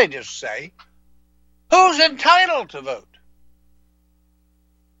 What did they just say? Who's entitled to vote?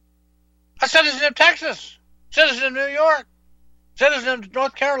 A citizen of Texas, citizen of New York, citizen of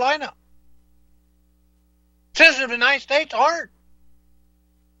North Carolina. Citizens of the United States aren't.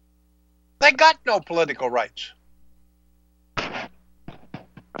 They got no political rights.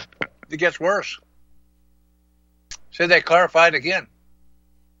 It gets worse. See, they clarified again.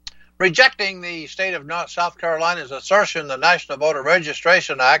 Rejecting the state of South Carolina's assertion the National Voter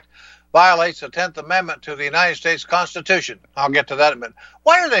Registration Act violates the 10th Amendment to the United States Constitution. I'll get to that in a minute.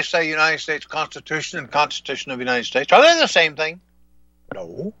 Why do they say United States Constitution and Constitution of the United States? Are they the same thing?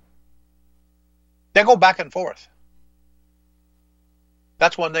 No. They go back and forth.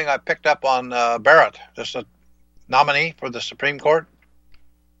 That's one thing I picked up on Barrett, just a nominee for the Supreme Court.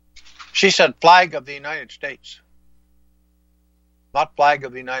 She said flag of the United States, not flag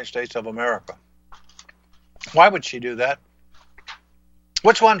of the United States of America. Why would she do that?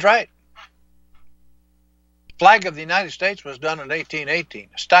 Which one's right? Flag of the United States was done in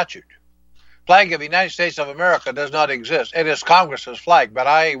 1818, a statute. Flag of the United States of America does not exist. It is Congress's flag, but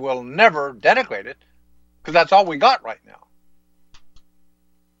I will never denigrate it because that's all we got right now.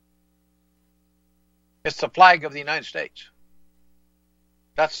 It's the flag of the United States.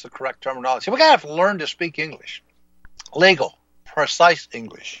 That's the correct terminology. We got to learn to speak English. Legal, precise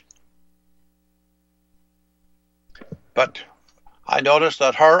English. But I noticed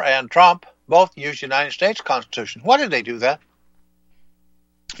that her and Trump both used United States Constitution. Why did they do that?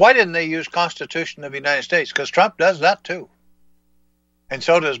 Why didn't they use Constitution of the United States? Because Trump does that too. And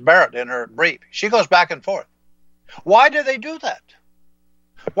so does Barrett in her brief. She goes back and forth. Why do they do that?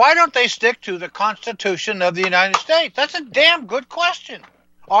 Why don't they stick to the Constitution of the United States? That's a damn good question.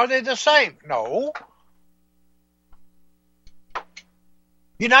 Are they the same? No.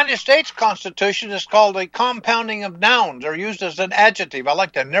 United States Constitution is called a compounding of nouns. They're used as an adjective.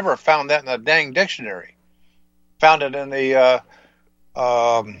 I never found that in the dang dictionary. Found it in the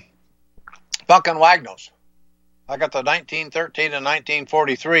Buck and Wagnos. I got the 1913 and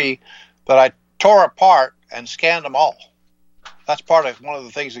 1943 that I tore apart and scanned them all. That's part of one of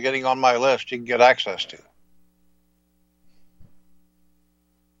the things of getting on my list you can get access to.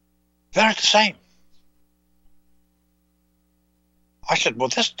 They're the same. I said, well,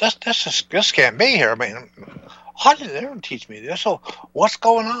 this can't be here. I mean, how did they don't teach me this? So what's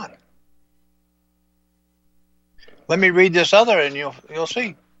going on? Let me read this other, and you'll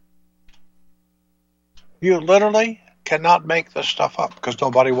see. You literally cannot make this stuff up because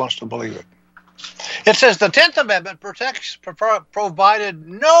nobody wants to believe it. It says the 10th Amendment provided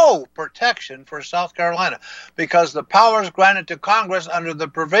no protection for South Carolina because the powers granted to Congress under the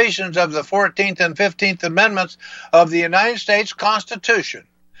provisions of the 14th and 15th Amendments of the United States Constitution.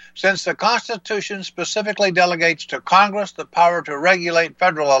 Since the Constitution specifically delegates to Congress the power to regulate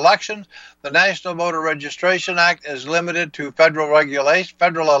federal elections, the National Voter Registration Act is limited to federal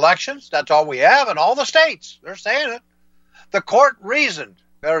elections. That's all we have in all the states. They're saying it. The court reasoned.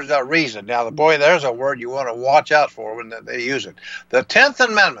 There's a reason. Now, there's a word you want to watch out for when they use it. The 10th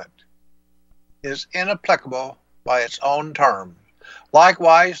Amendment is inapplicable by its own terms.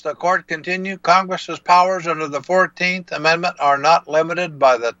 Likewise, the court continued, Congress's powers under the 14th Amendment are not limited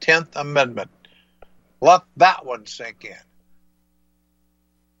by the 10th Amendment. Let that one sink in.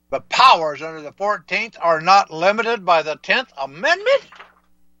 The powers under the 14th are not limited by the 10th Amendment?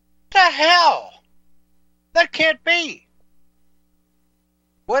 The hell? That can't be.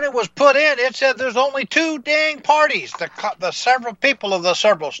 When it was put in, it said there's only two dang parties, the several people of the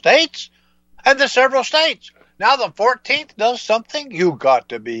several states and the several states. Now the 14th does something? You got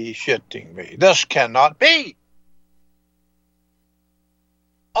to be shitting me. This cannot be.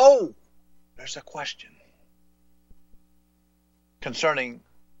 Oh, there's a question concerning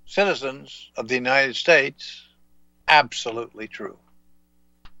citizens of the United States. Absolutely true.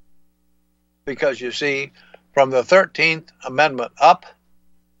 Because you see, from the 13th Amendment up,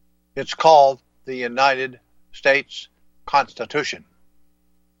 it's called the United States Constitution.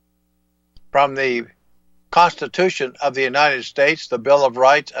 From the Constitution of the United States, the Bill of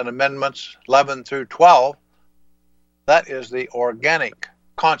Rights and Amendments 11 through 12, that is the organic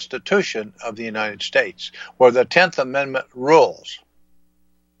Constitution of the United States, where the 10th Amendment rules.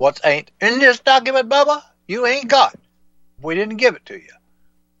 What ain't in this document, Bubba? You ain't got. We didn't give it to you.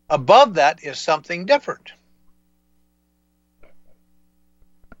 Above that is something different.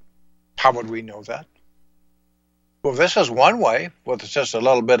 How would we know that? Well, this is one way, with just a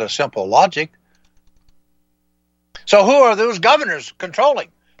little bit of simple logic. So who are those governors controlling?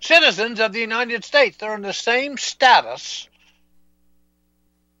 Citizens of the United States. They're in the same status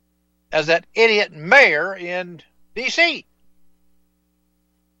as that idiot mayor in D.C.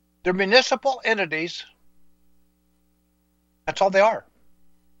 They're municipal entities. That's all they are.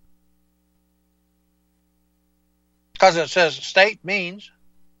 Because it says state means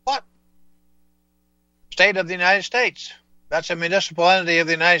what? State of the United States. That's a municipal entity of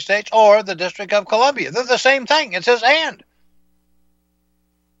the United States or the District of Columbia. They're the same thing. It says and.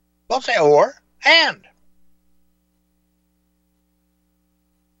 Don't say or, and.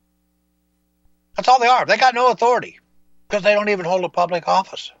 That's all they are. They got no authority because they don't even hold a public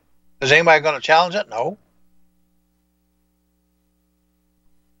office. Is anybody going to challenge it? No.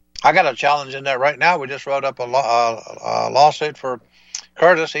 I got a challenge in there right now. We just wrote up a lawsuit for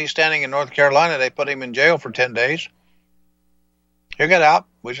Curtis. He's standing in North Carolina. They put him in jail for 10 days. He'll get out.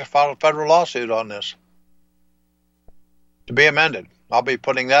 We just filed a federal lawsuit on this to be amended. I'll be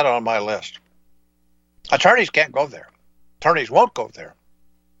putting that on my list. Attorneys can't go there. Attorneys won't go there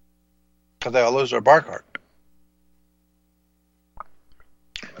because they'll lose their bar card.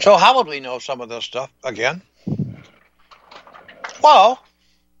 So how would we know some of this stuff again? Well,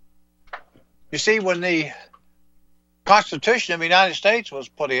 you see, when the Constitution of the United States was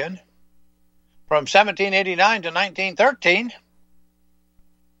put in from 1789 to 1913,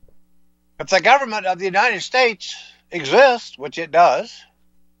 if the government of the United States exists, which it does,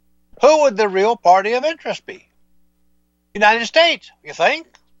 who would the real party of interest be? United States, you think?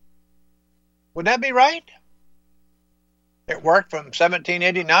 Would that be right? It worked from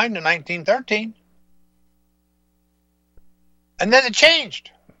 1789 to 1913. And then it changed.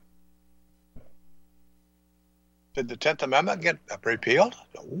 Did the 10th Amendment get repealed?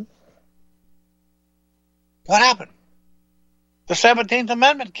 No. What happened? The 17th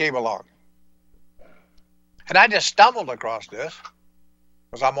Amendment came along. And I just stumbled across this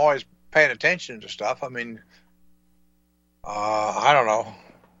because I'm always paying attention to stuff. I mean, I don't know.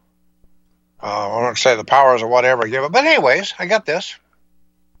 I won't say the powers or whatever give it. But anyways, I got this.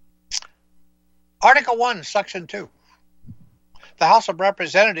 Article 1, Section 2. The House of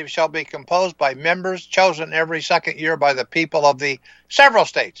Representatives shall be composed by members chosen every second year by the people of the several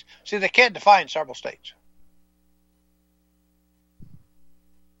states. See, they can't define several states.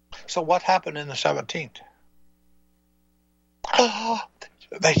 So what happened in the 17th? Oh,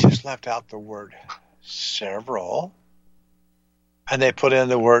 they just left out the word several. And they put in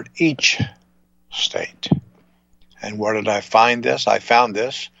the word each state. And where did I find this? I found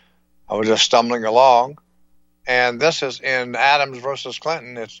this. I was just stumbling along. And this is in Adams versus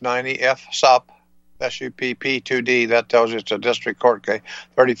Clinton. It's 90F SUP, SUPP2D. That tells you it's a district court case.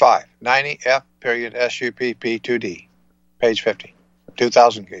 35. 90F period SUPP2D. Page 50.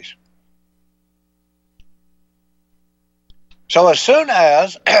 2000 case. So as soon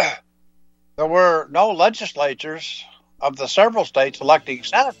as there were no legislatures of the several states electing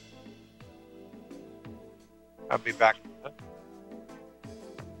senators, I'll be back.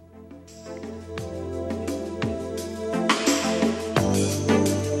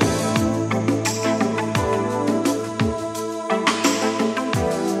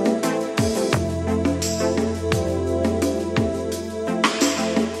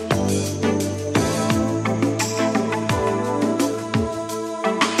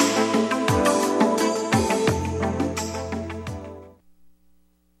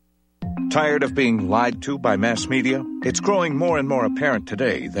 Tired of being lied to by mass media? It's growing more and more apparent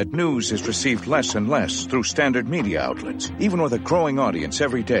today that news is received less and less through standard media outlets. Even with a growing audience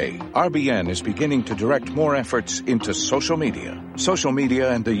every day, RBN is beginning to direct more efforts into social media. Social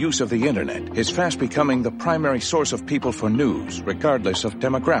media and the use of the internet is fast becoming the primary source of people for news, regardless of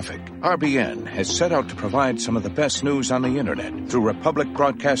demographic. RBN has set out to provide some of the best news on the internet through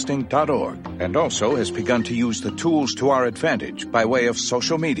republicbroadcasting.org, and also has begun to use the tools to our advantage by way of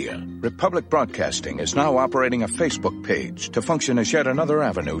social media. Republic Broadcasting is now operating a Facebook page to function as yet another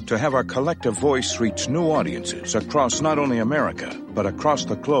avenue to have our collective voice reach new audiences across not only America, but across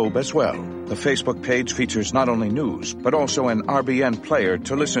the globe as well. The Facebook page features not only news, but also an RBN player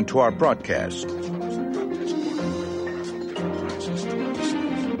to listen to our broadcast.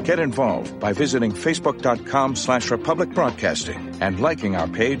 Get involved by visiting facebook.com/Republic Broadcasting and liking our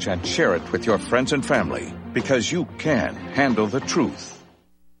page and share it with your friends and family, because you can handle the truth.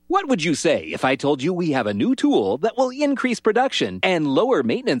 What would you say if I told you we have a new tool that will increase production and lower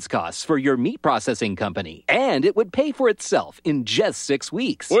maintenance costs for your meat processing company? And it would pay for itself in just 6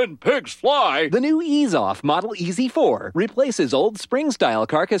 weeks. When pigs fly! The new Ease Off Model Easy 4 replaces old spring-style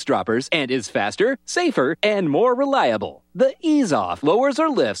carcass droppers and is faster, safer, and more reliable. The Ease Off lowers or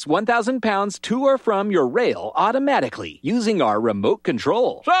lifts 1,000 pounds to or from your rail automatically using our remote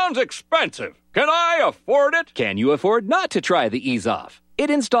control. Sounds expensive. Can I afford it? Can you afford not to try the Ease Off? It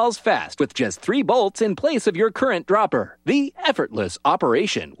installs fast with just 3 bolts in place of your current dropper. The effortless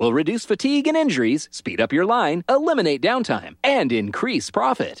operation will reduce fatigue and injuries, speed up your line, eliminate downtime, and increase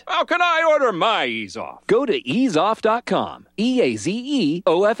profit. How can I order my Ease Off? Go to easeoff.com,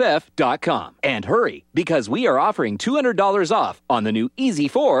 EAZEOFF.com, and hurry, because we are offering $200 off on the new Easy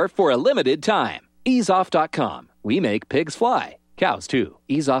 4 for a limited time. Easeoff.com. We make pigs fly. Cows, too.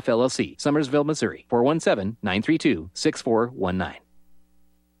 Ease Off LLC, Summersville, Missouri, 417-932-6419.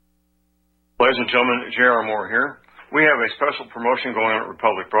 Ladies and gentlemen, J.R. Moore here. We have a special promotion going on at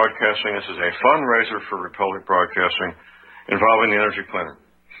Republic Broadcasting. This is a fundraiser for Republic Broadcasting involving the energy cleaner.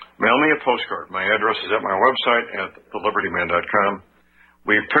 Mail me a postcard. My address is at my website at thelibertyman.com.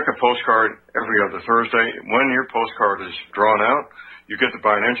 We pick a postcard every other Thursday. When your postcard is drawn out, you get to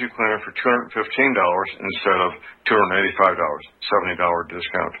buy an energy cleaner for $215 instead of $285, $70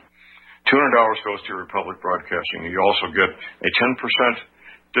 discount. $200 goes to Republic Broadcasting. You also get a 10%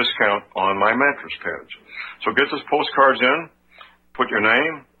 discount on my mattress pads. So get those postcards in, put your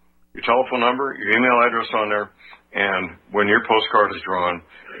name, your telephone number, your email address on there, and when your postcard is drawn,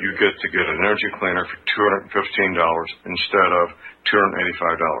 you get to get an energy cleaner for $215 instead of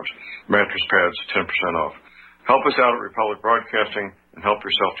 $285. Mattress pads, 10% off. Help us out at Republic Broadcasting and help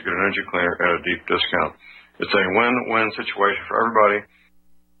yourself to get an energy cleaner at a deep discount. It's a win-win situation for everybody.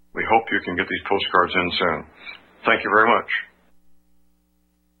 We hope you can get these postcards in soon. Thank you very much.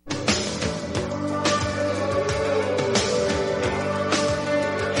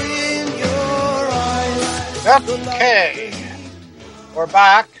 Okay, we're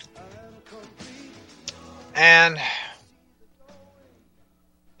back, and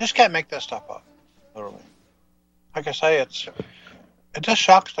just can't make this stuff up, literally. Like I say, it just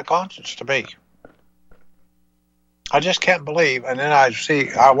shocks the conscience to me. I just can't believe, and then I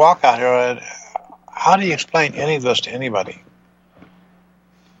walk out here, and how do you explain any of this to anybody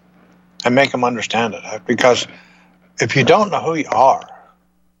and make them understand it? Because if you don't know who you are,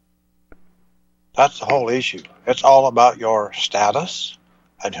 that's the whole issue. It's all about your status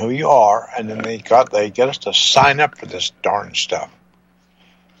and who you are, and then they get us to sign up for this darn stuff.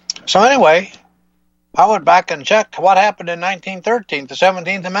 So anyway, I went back and checked what happened in 1913. The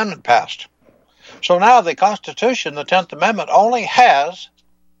 17th Amendment passed. So now the Constitution, the 10th Amendment, only has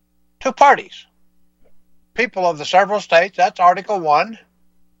 2 parties. people of the several states. That's Article 1,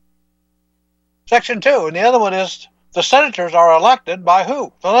 Section 2. And the other one is the senators are elected by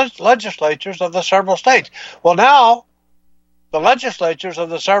who? The legislatures of the several states. Well, now, the legislatures of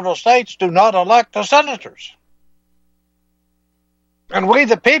the several states do not elect the senators. And we,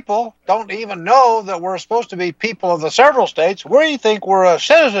 the people, don't even know that we're supposed to be people of the several states. We think we're a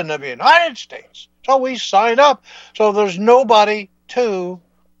citizen of the United States. So we sign up. So there's nobody to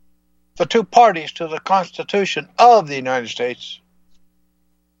the two parties to the Constitution of the United States.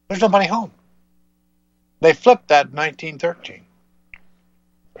 There's nobody home. They flipped that in 1913.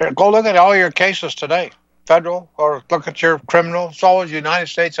 Here, go look at all your cases today, federal, or look at your criminal. It's always United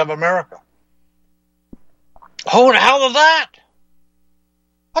States of America. Who the hell is that?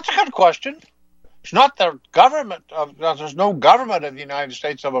 That's a good question. It's not the government. There's no government of the United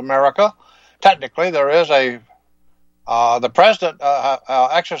States of America. Technically, there is the president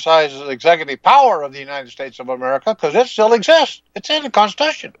exercises executive power of the United States of America because it still exists. It's in the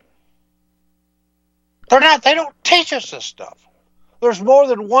Constitution. They don't teach us this stuff. There's more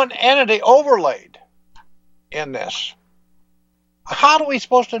than one entity overlaid in this. How are we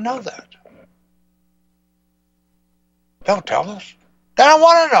supposed to know that? Don't tell us. They don't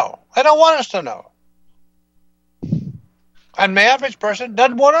want to know. They don't want us to know. And the average person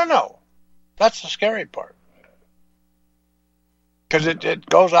doesn't want to know. That's the scary part. Because it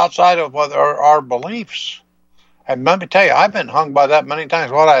goes outside of what our beliefs. And let me tell you, I've been hung by that many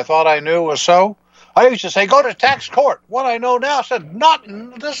times. What I thought I knew was so. I used to say, go to tax court. What I know now, I said, not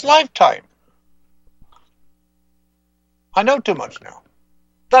in this lifetime. I know too much now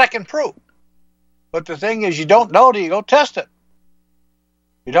that I can prove. But the thing is, you don't know till you go test it.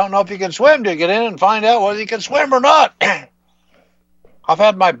 You don't know if you can swim till you get in and find out whether you can swim or not. I've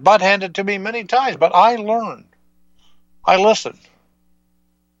had my butt handed to me many times, but I learned. I listen.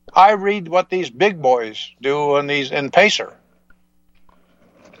 I read what these big boys do in Pacer.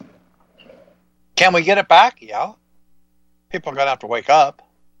 Can we get it back? Yeah. People are going to have to wake up.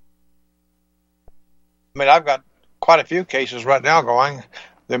 I mean, I've got quite a few cases right now going.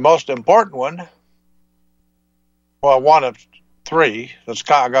 The most important one, well, one of three.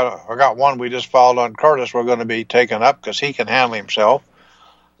 I got one we just filed on Curtis. We're going to be taken up because he can handle himself.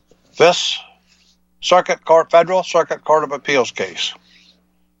 This Federal Circuit Court of Appeals case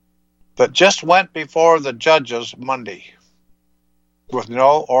that just went before the judges Monday with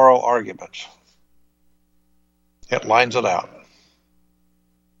no oral arguments. It lines it out.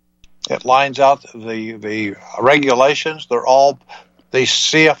 It lines out the regulations. They're all these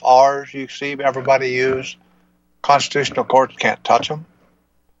CFRs you see everybody use. Constitutional courts can't touch them.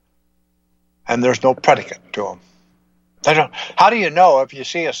 And there's no predicate to them. They don't. How do you know if you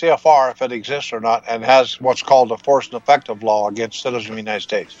see a CFR if it exists or not and has what's called a force and effective law against citizens of the United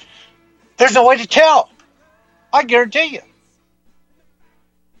States? There's no way to tell. I guarantee you.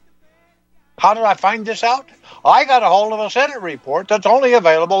 How did I find this out? I got a hold of a Senate report that's only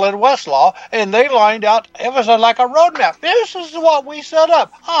available in Westlaw, and they lined out, it was like a roadmap. This is what we set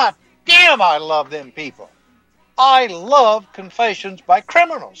up. Ah, damn, I love them people. I love confessions by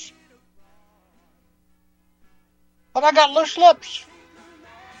criminals. But I got loose lips.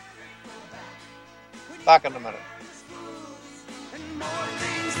 Back in a minute.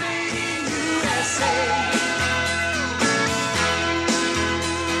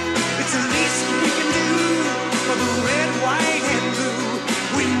 It's the least we can do for the red, white, and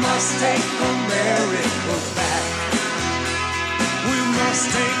blue. We must take America back. We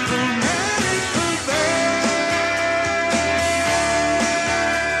must take America back.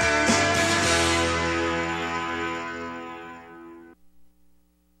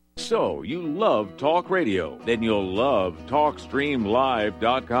 So, you love talk radio? Then you'll love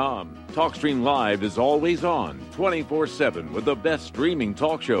TalkStreamLive.com. TalkStream Live is always on, 24/7, with the best streaming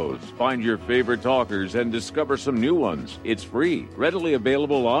talk shows. Find your favorite talkers and discover some new ones. It's free, readily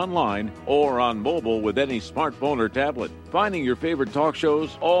available online or on mobile with any smartphone or tablet. Finding your favorite talk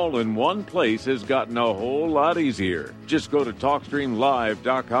shows all in one place has gotten a whole lot easier. Just go to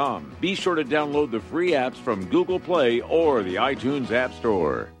TalkStreamLive.com. Be sure to download the free apps from Google Play or the iTunes App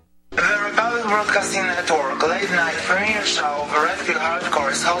Store. The Republic Broadcasting Network late night premiere show of Red Pill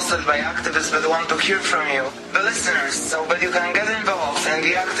Hardcore is hosted by activists that want to hear from you, the listeners. So that you can get involved in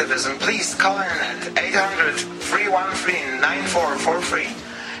the activism, please call in at 800-313-9443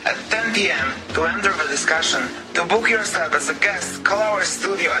 at 10 p.m. to enter the discussion. To book yourself as a guest, call our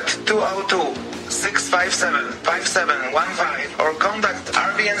studio at 202-657-5715 or contact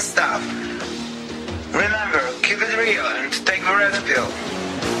RBN staff. Remember, keep it real and take the red pill.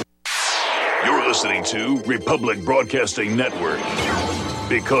 You're listening to Republic Broadcasting Network.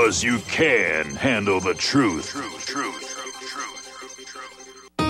 Because you can handle the truth.